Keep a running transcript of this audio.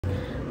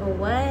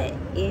What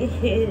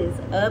is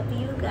up,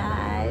 you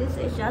guys?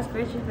 It's your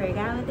spiritual fairy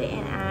godmother,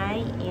 and I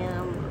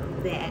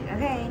am back.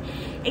 Okay,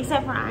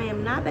 except for I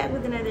am not back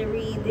with another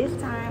read. This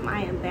time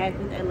I am back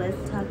with a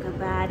let's talk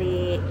about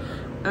it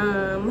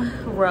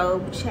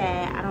robe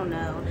chat. I don't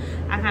know,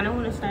 I kind of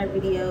want to start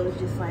videos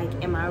just like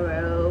in my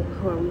robe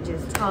where we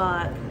just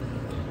talk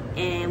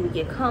and we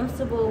get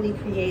comfortable. We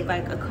create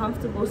like a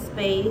comfortable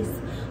space,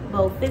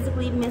 both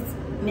physically,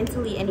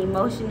 mentally, and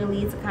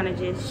emotionally, to kind of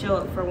just show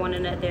up for one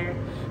another,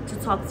 to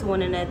talk to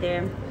one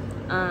another,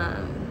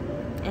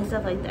 and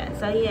stuff like that.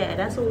 So yeah,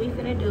 that's what we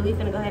finna do. We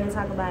finna go ahead and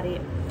talk about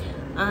it.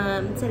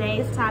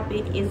 Today's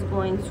topic is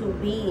going to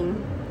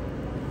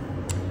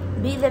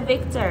be the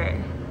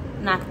victor,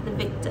 not the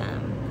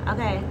victim.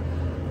 Okay,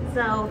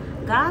 so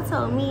God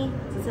told me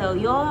to tell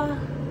y'all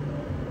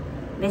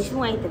that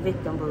you ain't the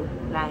victim, boo.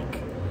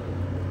 Like,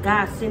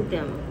 God sent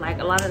them. Like,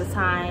 a lot of the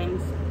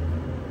times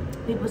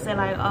people say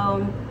like,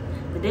 oh,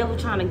 the devil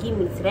trying to get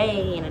me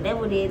today, and the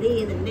devil did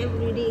this, and the devil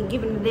did this,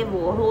 giving the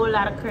devil a whole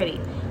lot of credit,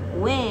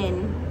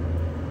 when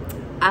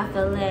I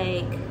feel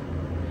like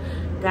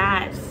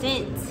God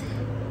sent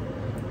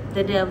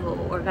the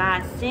devil, or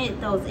God sent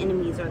those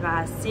enemies, or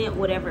God sent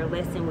whatever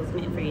lesson was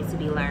meant for you to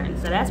be learned.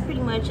 So that's pretty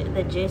much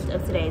the gist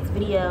of today's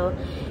video.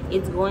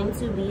 It's going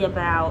to be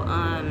about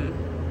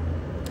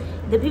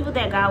the people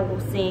that God will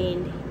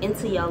send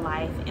into your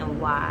life and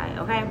why.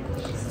 Okay,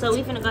 so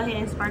we finna go ahead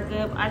and spark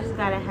up. I just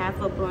got a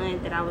half a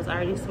blunt that I was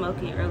already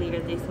smoking earlier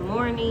this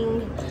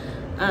morning.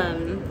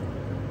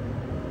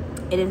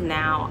 It is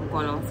now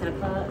going on 10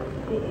 o'clock.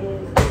 It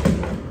is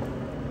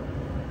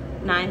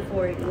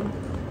 9:40.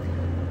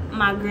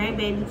 My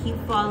grandbaby keep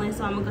falling,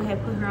 so I'm gonna go ahead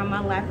and put her on my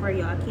lap where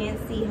y'all can't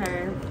see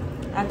her.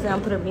 After I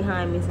put her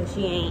behind me so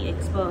she ain't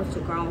exposed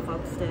to grown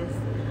folks stuff.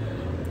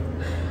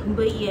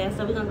 But yeah,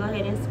 so we're gonna go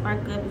ahead and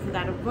spark up. If you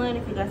got a blunt,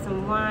 if you got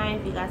some wine,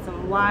 if you got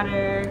some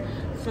water,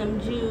 some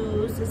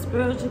juice, a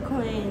spiritual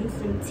cleanse,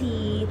 some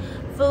tea,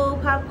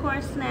 food,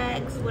 popcorn,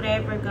 snacks,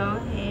 whatever, go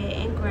ahead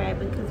and grab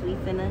it, because we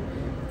finna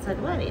talk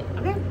about it.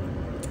 Okay,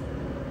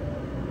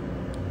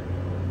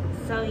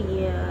 so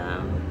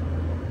yeah,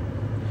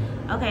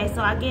 okay,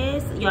 so I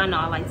guess y'all know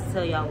I like to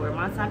tell y'all where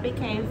my topic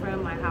came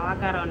from, like how I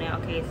got on it.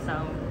 Okay,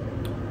 so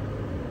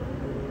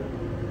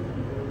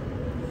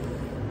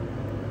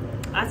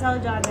I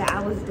told y'all that I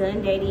was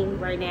done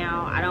dating right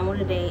now. I don't want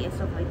to date and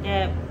stuff like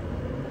that.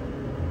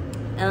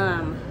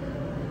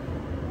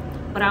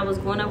 But I was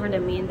going over the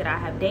men that I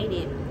have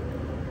dated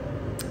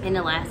in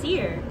the last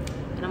year,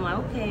 and I'm like,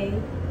 okay,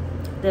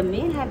 the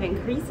men have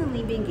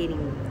increasingly been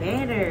getting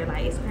better.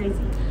 Like, it's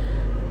crazy.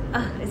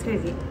 It's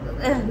crazy.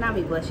 Not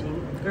me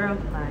blushing, girl.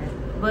 Fine.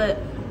 But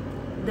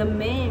the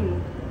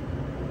men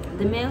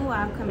who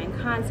I've come in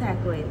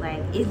contact with,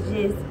 like,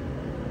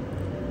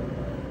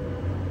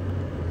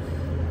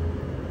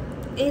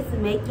 it's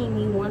making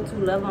me want to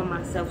love on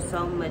myself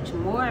so much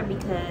more,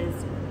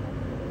 because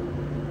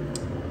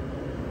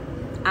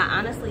I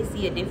honestly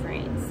see a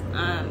difference.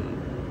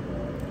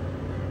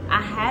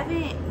 I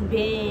haven't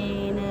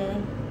been,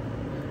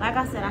 like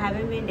I said, I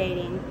haven't been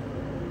dating,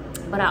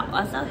 but I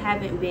also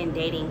haven't been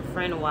dating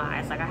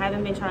friend-wise. Like, I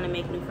haven't been trying to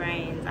make new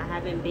friends. I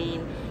haven't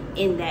been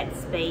in that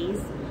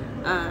space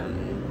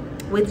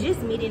with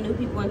just meeting new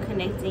people and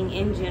connecting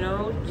in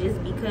general,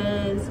 just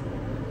because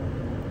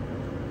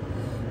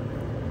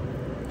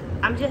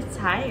I'm just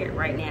tired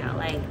right now.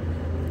 Like,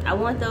 I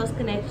want those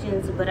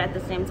connections, but at the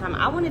same time,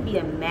 I want to be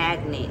a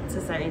magnet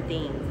to certain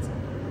things.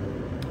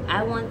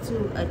 I want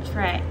to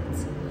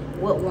attract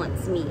what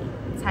wants me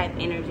type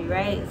energy,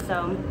 right?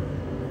 So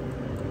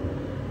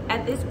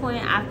at this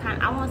point, I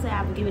won't say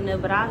I've given up,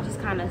 but I've just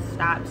kind of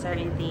stopped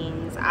certain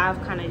things.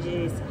 I've kind of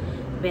just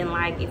been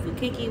like, if we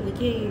kick it, we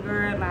kick it,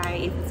 girl. Like,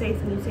 if you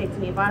text me, you text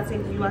me. If I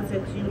text you, I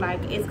text you.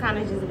 Like, it's kind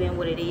of just been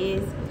what it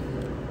is.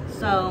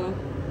 So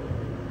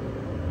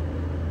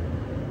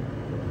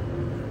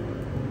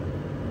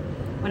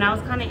when I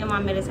was kind of in my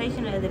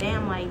meditation the other day,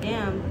 I'm like,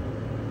 damn,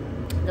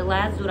 the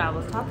last dude I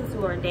was talking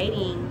to or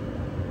dating,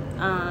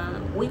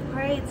 we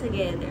prayed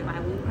together.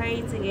 Like, we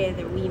prayed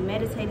together. We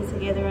meditated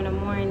together in the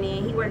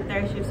morning. He worked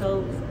third shift,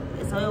 so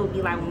it would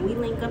be like when we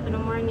link up in the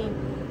morning,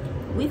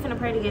 we finna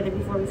pray together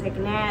before we take a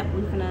nap.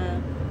 We finna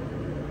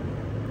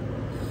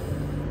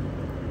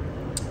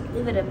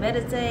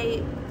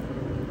meditate.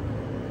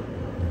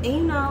 And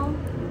you know,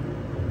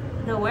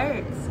 the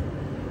words.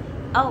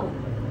 Oh,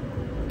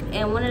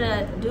 and one of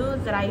the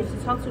dudes that I used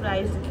to talk to, that I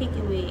used to kick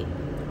it with,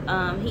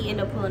 he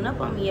ended up pulling up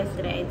on me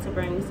yesterday to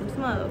bring me some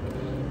smoke.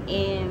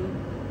 And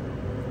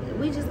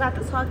we just got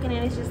to talking,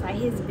 and it's just like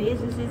his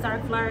businesses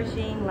are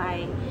flourishing.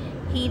 Like,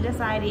 he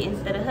decided,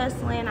 instead of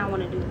hustling, I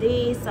want to do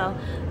this. So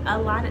a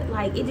lot of,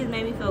 like, it just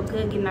made me feel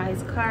good getting out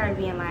his car,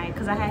 being like,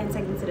 because I had him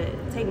take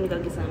me to go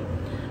get some.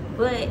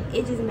 But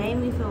it just made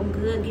me feel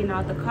good getting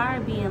out the car,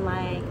 being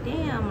like,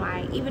 damn,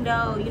 like, even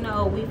though, you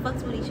know, we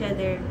fucked with each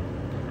other,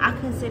 I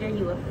consider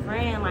you a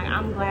friend. Like,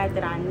 I'm glad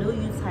that I knew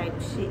you type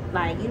shit,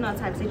 like, you know,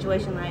 type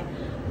situation. Like,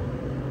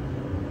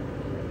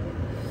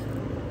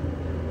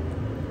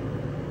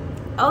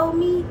 owe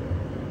me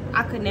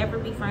I could never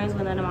be friends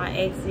with none of my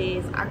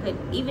exes. I could,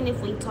 even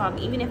if we talk,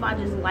 even if I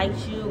just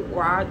liked you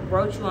or I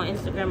wrote you on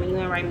Instagram and you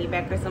didn't write me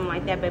back or something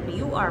like that, baby,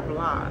 you are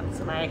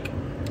blocked. Like,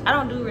 I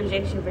don't do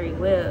rejection very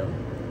well.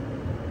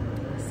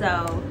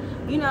 So,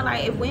 you know,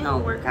 like, if we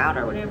don't work out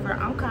or whatever,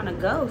 I'm kind of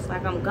ghost.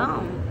 Like, I'm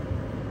gone.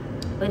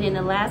 But in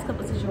the last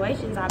couple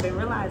situations, I've been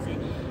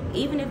realizing,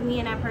 even if me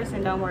and that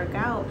person don't work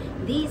out,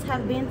 these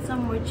have been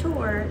some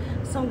mature,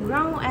 some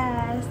grown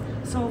ass,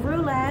 some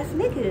real ass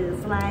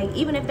niggas. Like,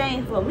 even if they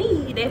ain't for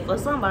me, they for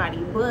somebody.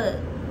 But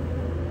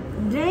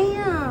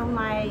damn,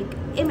 like,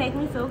 it make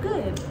me feel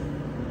good.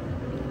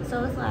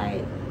 So it's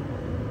like,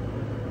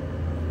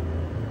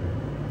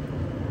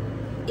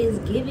 it's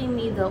giving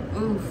me the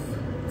oomph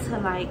to,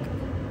 like,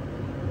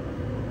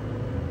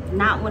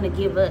 not want to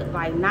give up,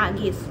 like, not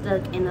get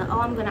stuck in the, oh,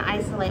 I'm gonna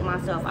isolate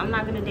myself, I'm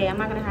not gonna date, I'm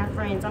not gonna have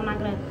friends, I'm not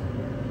gonna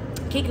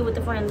kick it with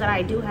the friends that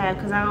I do have,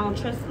 because I don't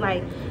trust.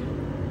 Like,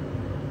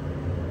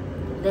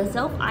 the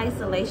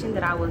self-isolation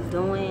that I was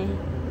doing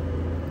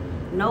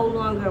no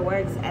longer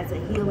works as a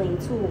healing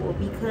tool,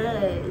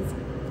 because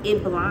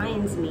it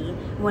blinds me.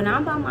 When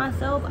I'm by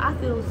myself, I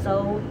feel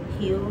so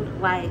healed.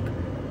 Like,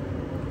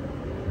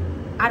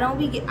 I don't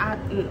be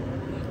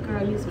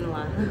girl, you some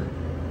lie.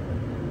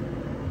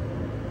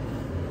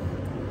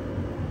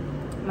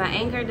 My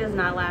anger does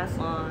not last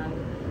long.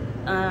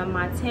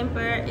 My temper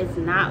is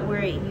not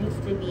where it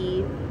used to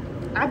be.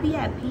 I be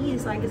at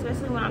peace, like,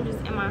 especially when I'm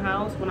just in my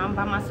house, when I'm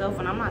by myself,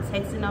 when I'm not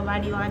texting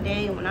nobody all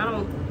day, and when I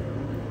don't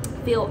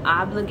feel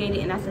obligated.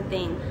 And that's the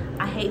thing,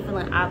 I hate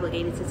feeling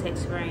obligated to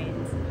text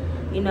friends.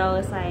 You know,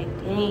 it's like,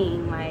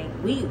 dang, like,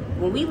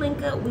 when we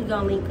link up, we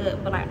gonna link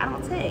up, but, like, I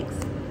don't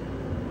text.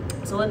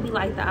 So it'd be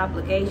like the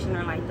obligation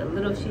or like the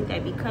little shit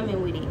that be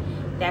coming with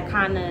it that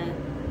kind of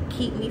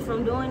keep me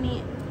from doing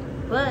it.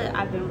 But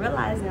I've been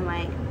realizing,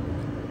 like,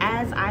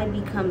 as I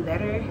become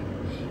better,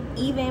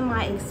 even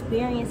my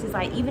experiences,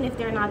 like, even if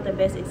they're not the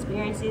best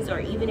experiences, or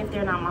even if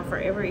they're not my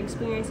forever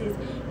experiences,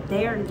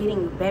 they are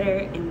getting better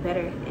and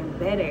better and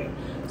better.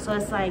 So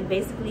it's like,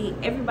 basically,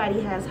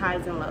 everybody has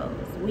highs and lows.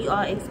 We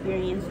all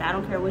experience that. I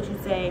don't care what you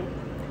say.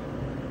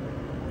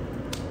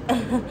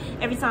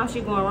 Every time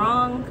shit going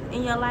wrong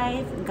in your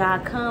life,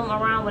 God come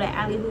around with an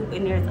alley hoop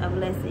and there's a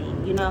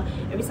blessing. You know,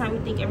 every time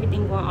you think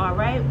everything going all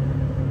right,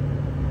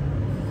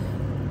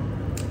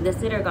 the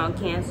sitter gonna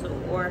cancel,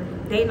 or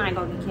they not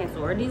gonna get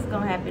canceled, or this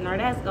gonna happen, or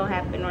that's gonna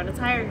happen, or the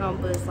tire gonna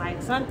bust,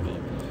 like something.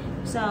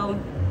 So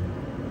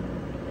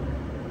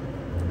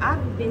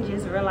I've been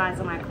just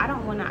realizing, like, I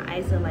don't want to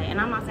isolate, and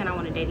I'm not saying I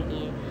want to date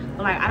again,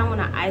 but, like, I don't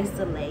want to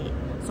isolate.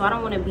 So I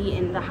don't want to be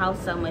in the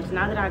house so much.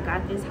 Now that I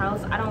got this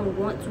house, I don't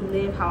want to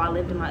live how I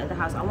lived in my other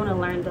house. I want to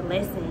learn the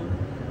lesson.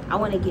 I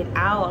want to get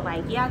out.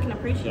 Like, yeah, I can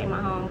appreciate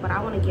my home, but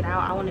I want to get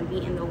out. I want to be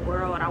in the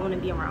world. I want to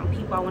be around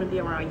people. I want to be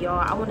around y'all.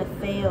 I want to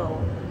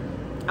fail.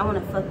 I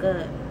want to fuck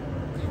up,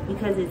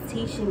 because it's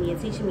teaching me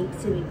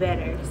to be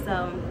better.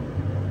 So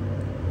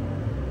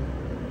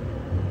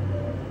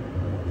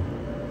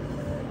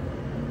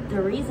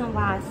the reason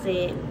why I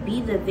said be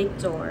the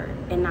victor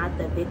and not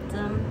the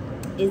victim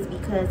is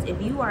because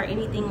if you are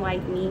anything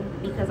like me,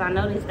 because I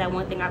noticed that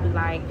one thing, I be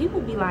like,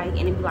 people be like,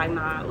 and it be like,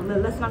 nah,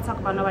 let's not talk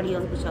about nobody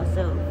else but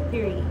yourself,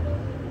 period.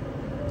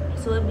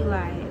 So it'd be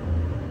like,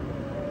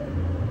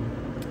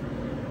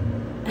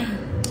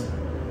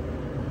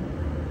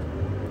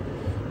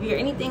 if you're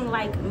anything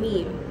like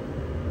me,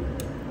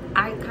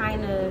 I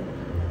kind of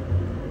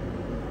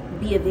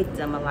be a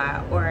victim a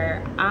lot,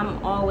 or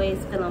I'm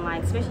always feeling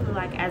like, especially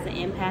like as an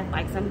empath,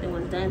 like something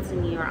was done to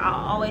me, or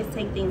I'll always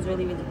take things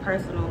really, really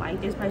personal.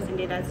 Like, this person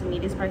did that to me,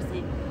 this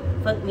person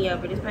fucked me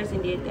over, this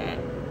person did that.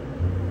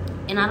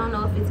 And I don't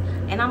know if it's,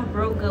 and I'm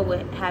real good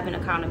with having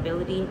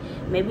accountability,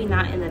 maybe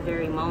not in the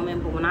very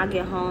moment, but when I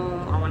get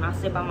home, or when I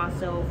sit by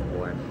myself,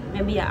 or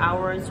maybe an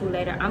hour or two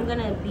later, I'm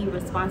gonna be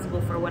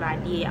responsible for what I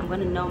did. I'm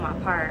gonna know my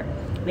part,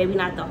 maybe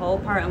not the whole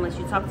part unless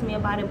you talk to me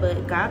about it,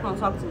 but God gonna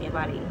talk to me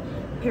about it,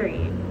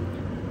 period.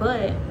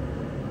 But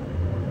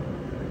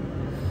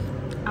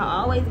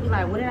I'll always be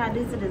like, what did I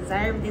do to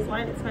deserve this?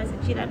 Why did this person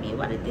cheat on me?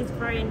 Why did this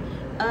friend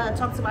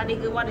talk to my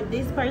nigga? Why did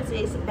this person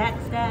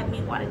backstab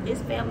me? Why did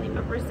this family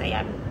member say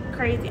I'm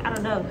crazy? I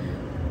don't know.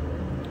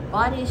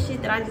 All this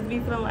shit that I just be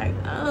feeling like,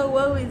 oh,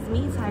 woe is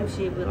me type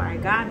shit. But,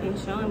 like, God been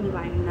showing me,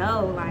 like,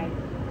 no, like,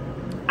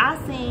 I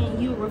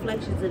seen you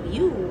reflections of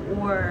you,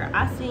 or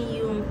I seen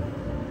you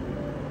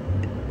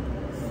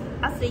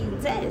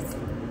test.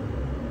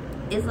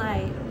 It's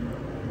like,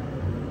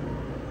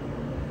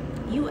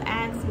 you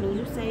asked me,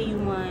 you say you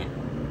want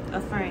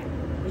a friend,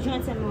 but you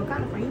didn't tell me what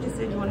kind of friend. You just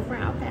said you want a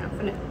friend. Okay, I'm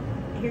finna,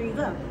 here you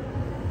go.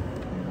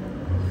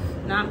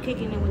 Now I'm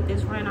kicking it with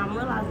this friend. I'm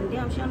realizing,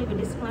 damn, she don't even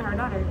discipline her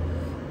daughter.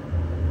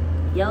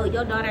 Yo,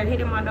 your daughter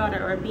hitting my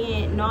daughter, or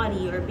being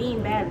naughty, or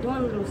being bad,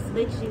 doing little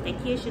slick shit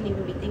that kids shouldn't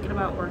even be thinking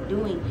about or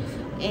doing.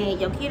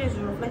 And your kid is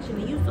a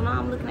reflection of you, so now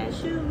I'm looking at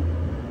you.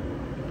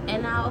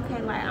 And now,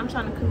 okay, like, I'm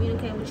trying to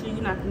communicate with you,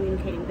 you're not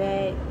communicating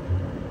back.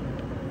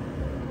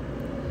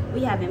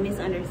 We having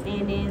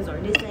misunderstandings, or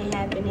this ain't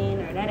happening,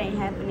 or that ain't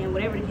happening,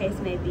 whatever the case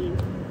may be.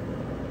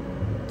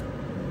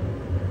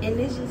 And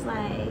it's just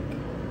like,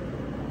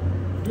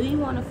 do you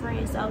want a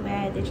friend so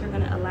bad that you're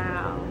gonna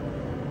allow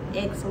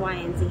X, Y,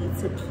 and Z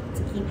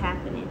to keep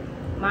happening?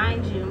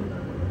 Mind you,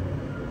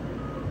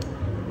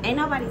 ain't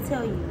nobody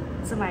tell you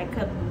somebody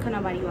cut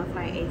nobody you off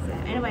like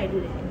ASAP. Ain't nobody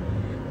do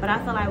that. But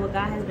I feel like what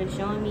God has been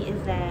showing me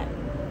is that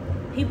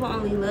people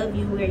only love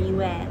you where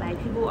you at.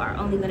 Like, people are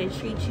only gonna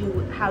treat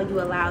you how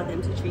you allow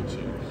them to treat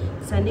you.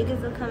 So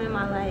niggas will come in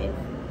my life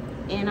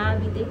and I'll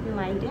be thinking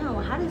like, damn,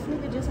 how does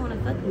nigga just wanna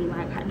fuck me?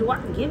 Like, do I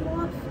give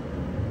off?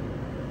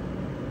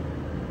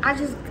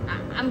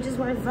 I'm just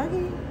worth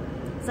fucking.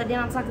 So then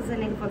I'm talking to a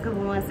nigga for a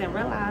couple months and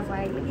realize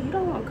like, nigga, you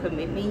don't want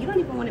commitment. You don't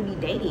even want to be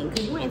dating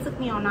because you ain't took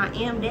me on I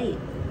am date.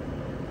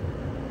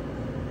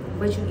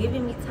 But you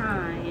giving me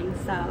time.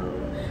 So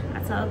I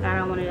told God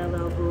I wanted a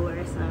little boo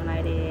or something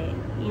like that.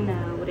 You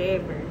know,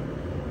 whatever.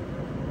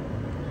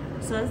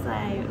 So it's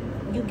like,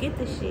 you get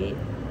the shit.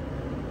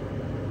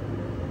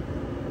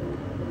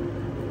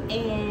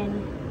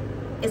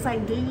 And it's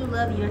like, do you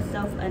love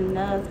yourself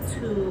enough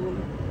to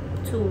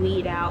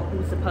weed out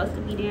who's supposed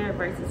to be there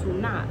versus who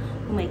not,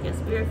 who make your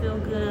spirit feel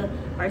good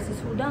versus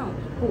who don't,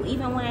 who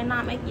even when they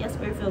not making your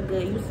spirit feel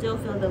good, you still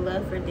feel the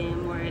love for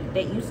them, or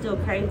that you still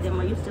crave them,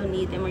 or you still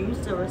need them, or you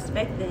still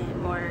respect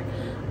them, or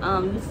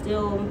you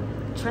still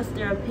trust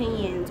their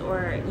opinions,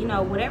 or you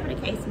know, whatever the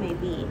case may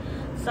be.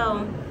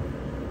 So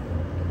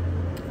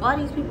all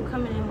these people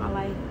coming in my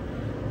life,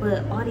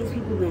 but all these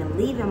people been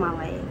leaving my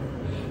life.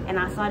 And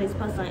I saw this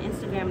post on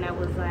Instagram that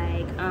was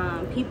like,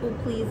 people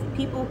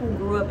who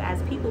grew up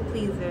as people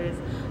pleasers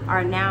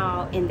are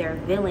now in their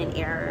villain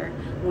era,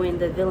 when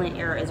the villain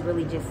era is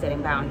really just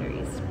setting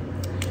boundaries.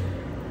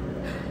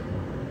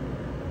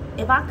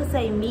 If I could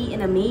say me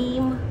in a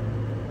meme,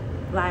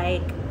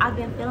 like, I've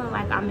been feeling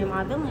like I'm in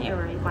my villain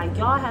era. Like,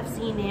 y'all have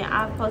seen it.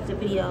 I've posted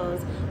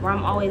videos where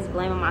I'm always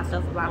blaming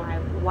myself about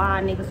like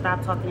why niggas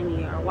stopped talking to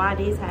me, or why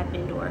this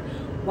happened, or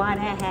why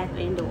that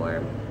happened,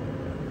 or...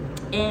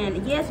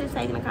 And yes, you're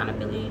taking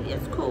accountability,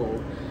 it's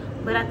cool.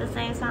 But at the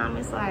same time,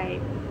 it's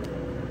like,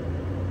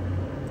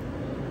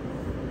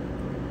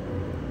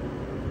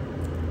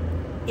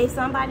 if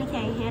somebody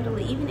can't handle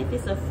it, even if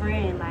it's a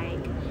friend, like,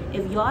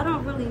 if y'all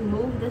don't really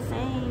move the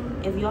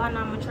same, if y'all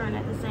not maturing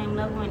at the same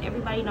level, and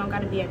everybody don't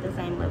gotta be at the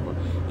same level.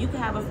 You can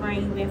have a friend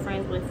you've been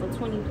friends with for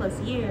 20 plus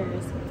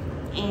years,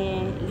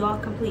 and y'all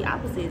complete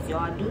opposites.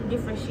 Y'all do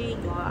different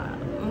shit, y'all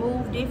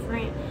move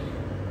different,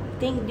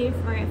 think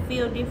different,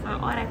 feel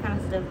different, all that kind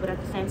of stuff, but at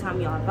the same time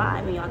y'all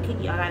vibe and y'all kick,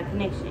 y'all got a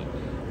connection.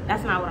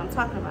 That's not what I'm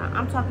talking about.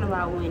 I'm talking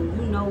about when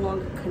you no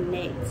longer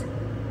connect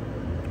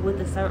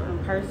with a certain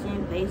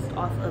person based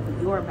off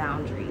of your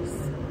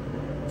boundaries,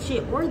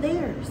 shit, or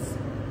theirs,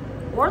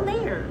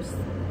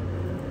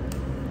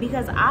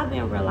 because I've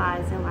been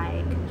realizing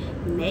like,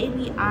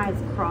 maybe I've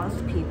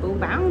crossed people's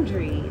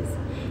boundaries,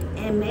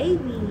 and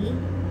maybe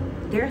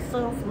their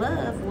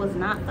self-love was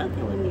not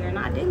fucking with me or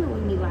not dealing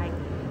with me. Like,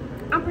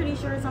 I'm pretty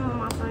sure some of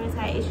my friends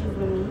had issues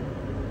with me,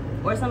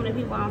 or some of the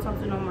people I don't talk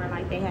to no more,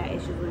 like, they had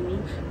issues with me.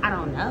 I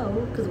don't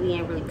know, because we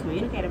ain't really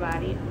communicate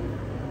about it.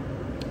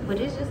 But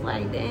it's just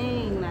like,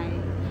 dang, like,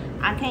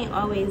 I can't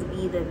always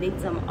be the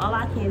victim. All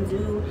I can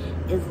do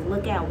is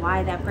look at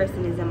why that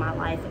person is in my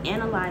life,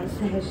 analyze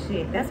that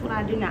shit. That's what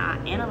I do now.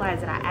 I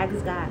analyze it. I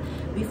ask God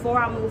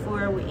before I move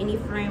forward with any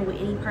friend,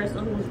 with any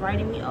person who's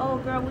writing me, oh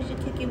girl, we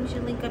should kick it, we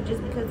should link up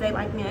just because they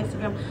like me on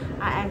Instagram.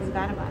 I ask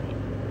God about it.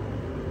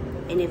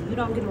 And if you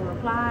don't get a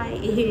reply,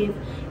 if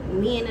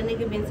me and the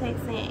nigga been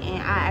texting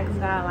and I ask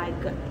God like,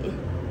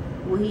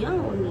 what he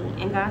on with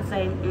me? And God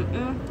say,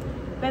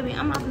 baby,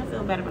 I'm not gonna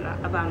feel bad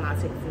about not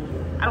texting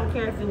you. I don't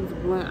care if it was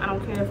blunt. I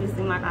don't care if it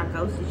seemed like I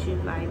ghosted you.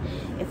 Like,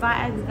 if I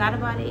ask God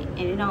about it and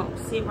it don't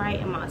sit right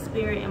in my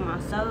spirit and my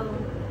soul,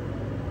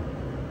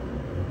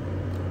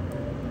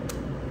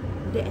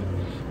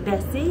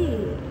 that's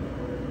it.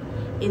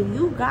 If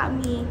you got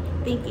me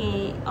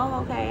thinking,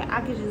 oh, okay,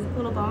 I could just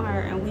pull up on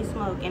her and we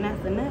smoke and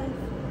that's enough,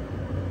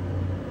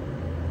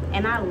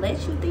 and I let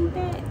you think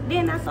that,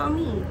 then that's on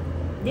me.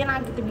 Then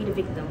I get to be the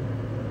victim.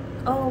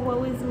 Oh,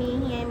 woe is me,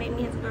 he ain't make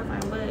me his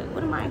girlfriend. But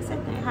what am I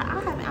accepting?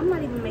 I'm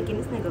not even making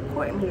this nigga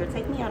court me or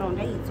take me out on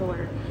dates,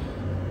 or...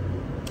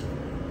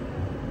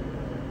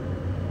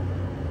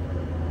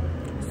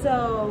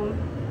 So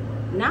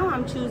now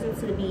I'm choosing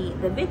to be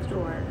the victor,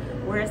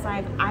 where it's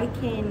like,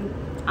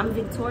 I'm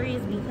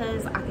victorious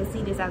because I can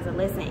see this as a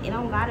lesson. It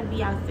don't gotta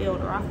be I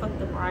failed, or I fucked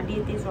up, or I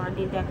did this, or I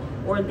did that,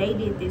 or they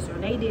did this, or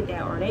they did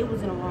that, or they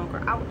was in the wrong, or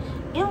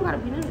it don't gotta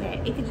be none of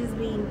that. It could just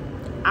be,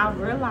 I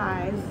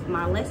realized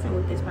my lesson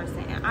with this person,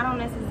 and I don't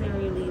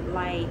necessarily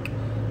like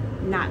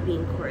not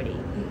being courted.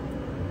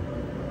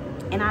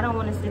 And I don't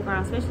want to stick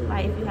around, especially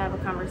like if you have a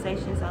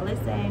conversation. So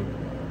let's say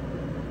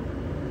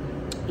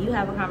you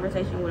have a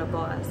conversation with a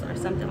boss or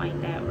something like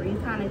that, where you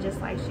kind of just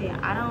like, shit,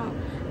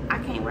 I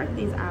can't work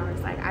these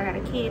hours. Like, I got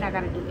a kid, I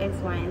gotta do X,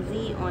 Y, and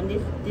Z on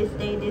this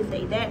day,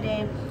 that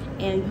day,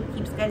 and you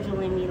keep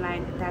scheduling me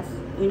like that's,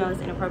 you know, it's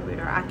inappropriate,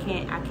 or I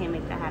can't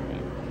make that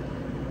happen.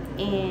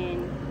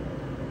 And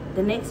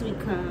the next week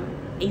come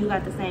and you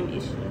got the same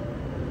issue.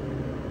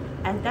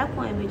 At that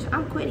point, bitch,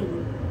 I'm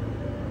quitting.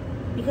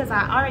 because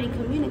I already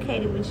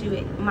communicated with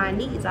you my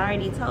needs. I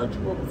already told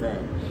you what was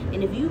up.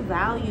 And if you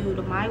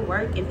valued my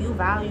work, if you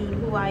valued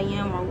who I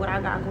am or what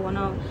I got going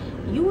on,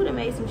 you would have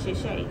made some shit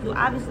shake. You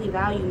obviously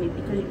value me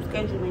because you're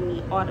scheduling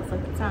me all the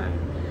fucking time.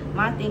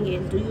 My thing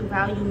is, do you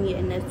value me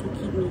enough to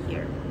keep me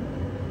here?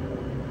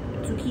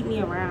 To keep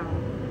me around?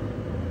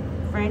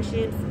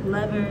 Friendships,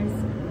 lovers,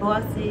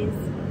 bosses,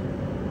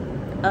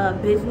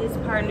 business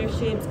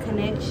partnerships,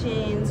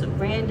 connections,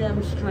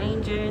 random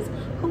strangers,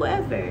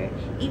 whoever.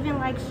 Even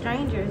like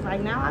strangers.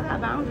 Like now I got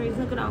boundaries.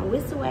 Look, don't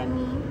whistle at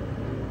me,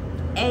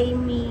 a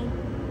me,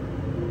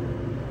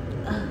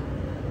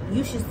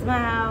 you should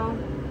smile.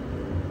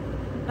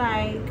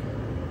 Like,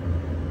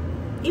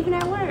 even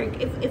at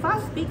work, if I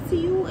speak to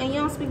you and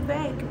you don't speak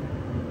back,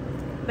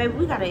 baby,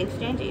 we gotta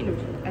exchange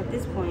energy at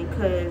this point,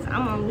 because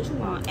I'm on what you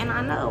want. And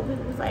I know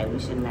people say we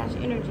shouldn't match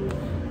energy,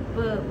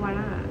 but why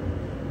not?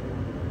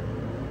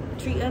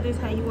 Treat others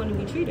how you want to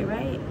be treated,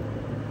 right?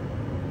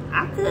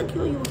 I could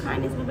kill you with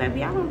kindness, but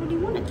baby, I don't really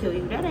want to kill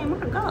you. That ain't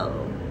my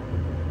goal.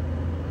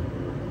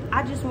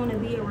 I just want to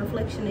be a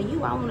reflection of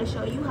you. I want to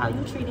show you how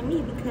you treated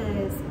me,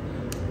 because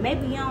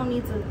maybe you don't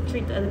need to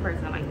treat the other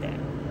person like that.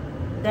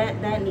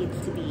 That needs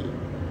to be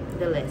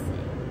the lesson.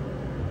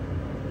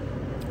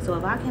 So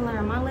if I can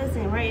learn my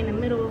lesson right in the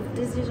middle of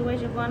this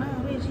situation going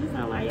on, bitch, you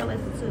can learn your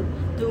lesson too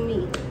through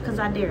me, because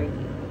I dare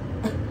you.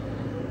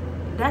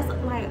 That's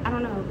like, I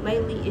don't know,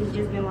 lately it's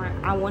just been like,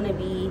 I want to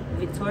be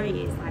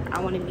victorious. Like,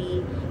 I want to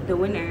be the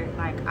winner.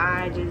 Like,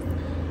 I just,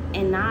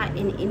 and not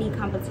in any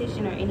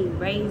competition or any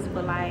race,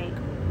 but like,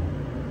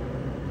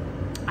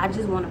 I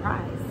just want a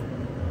prize.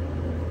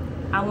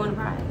 I want a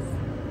prize.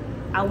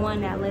 I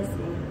won that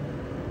lesson.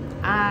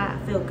 I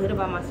feel good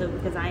about myself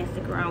because I ain't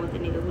stick around with the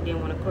nigga who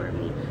didn't want to court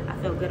me. I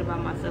feel good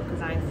about myself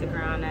because I ain't stick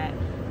around at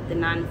the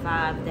 9 to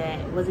 5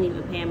 that wasn't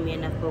even paying me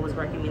enough but was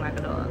working me like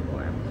a dog.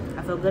 Or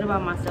I feel good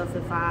about myself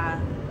if I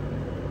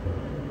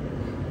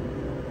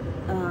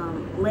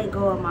let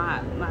go of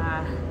my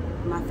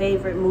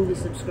favorite movie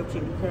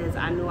subscription because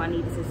I knew I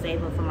needed to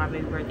save up for my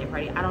baby birthday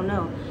party. I don't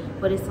know,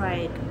 but it's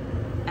like,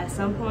 at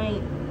some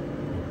point,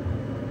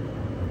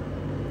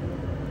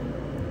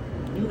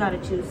 you gotta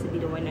choose to be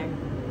the winner.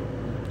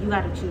 You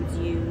gotta choose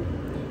you,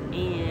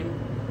 and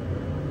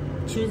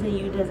choosing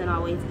you doesn't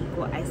always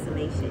equal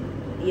isolation.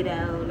 You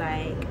know,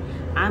 like,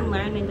 I'm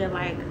learning that,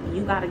 like,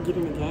 you gotta get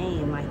in the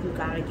game. Like, you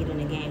gotta get in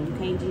the game. You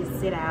can't just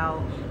sit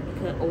out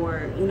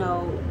or, you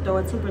know, throw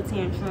a temper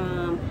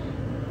tantrum.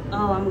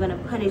 Oh, I'm gonna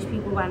punish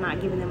people by not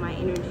giving them my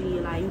energy.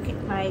 Like, you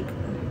can, like,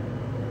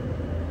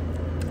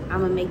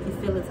 I'm gonna make you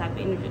feel the type of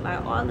energy.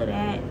 Like, all of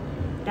that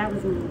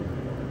was me.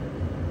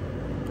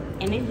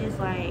 And it's just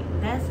like,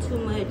 that's too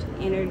much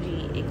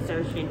energy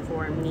exertion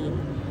for me.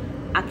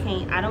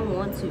 I don't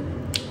want to.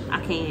 I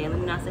can't. Let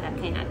me not say I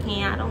can't.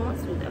 I don't want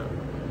to, though.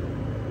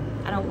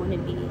 I don't want to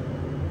be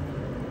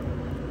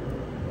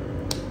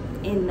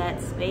in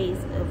that space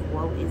of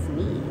woe is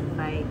me.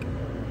 Like,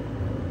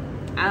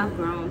 I've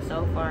grown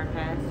so far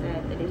past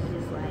that it's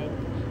just like,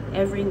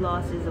 every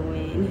loss is a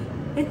win.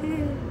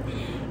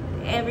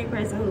 Every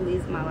person who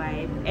leaves my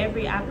life,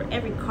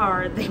 every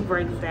card that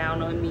breaks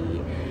down on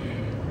me,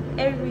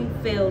 every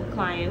failed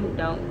client who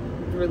don't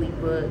really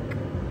book,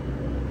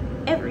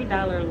 every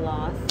dollar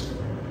lost,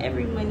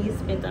 every money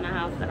spent on a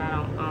house that I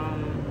don't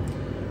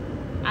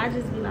own, I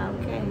just be like,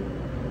 okay.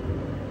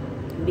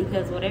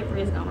 Because whatever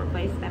is gonna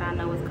replace that, I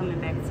know it's coming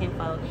back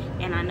tenfold,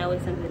 and I know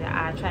it's something that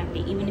I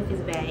attracted, even if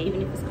it's bad,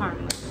 even if it's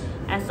karma.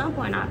 At some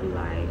point, I'll be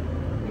like,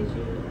 bitch,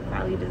 you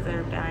probably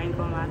deserve that. I ain't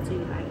gonna lie to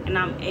you. Like, and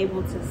I'm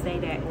able to say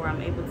that, or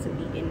I'm able to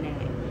be in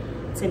that,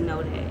 to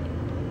know that.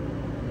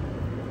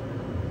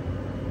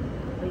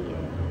 But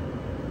yeah,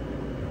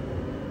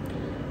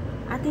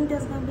 I think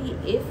that's gonna be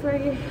it for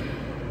you.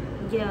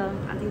 Yeah,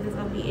 I think that's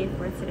gonna be it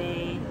for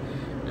today.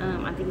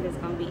 I think that's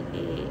gonna be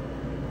it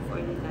for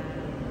you guys.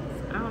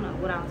 I don't know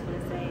what I was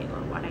gonna say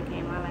or why that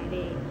came out like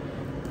that,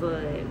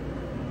 but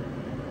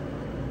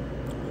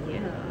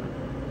yeah,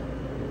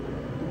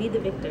 be the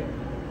victor.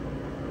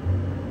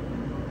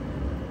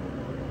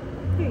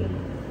 Period.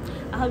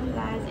 I hope you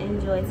guys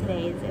enjoyed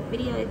today's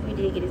video. If you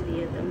did, give this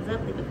video a thumbs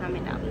up, leave a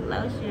comment down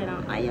below, share it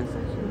on all your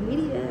social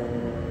media.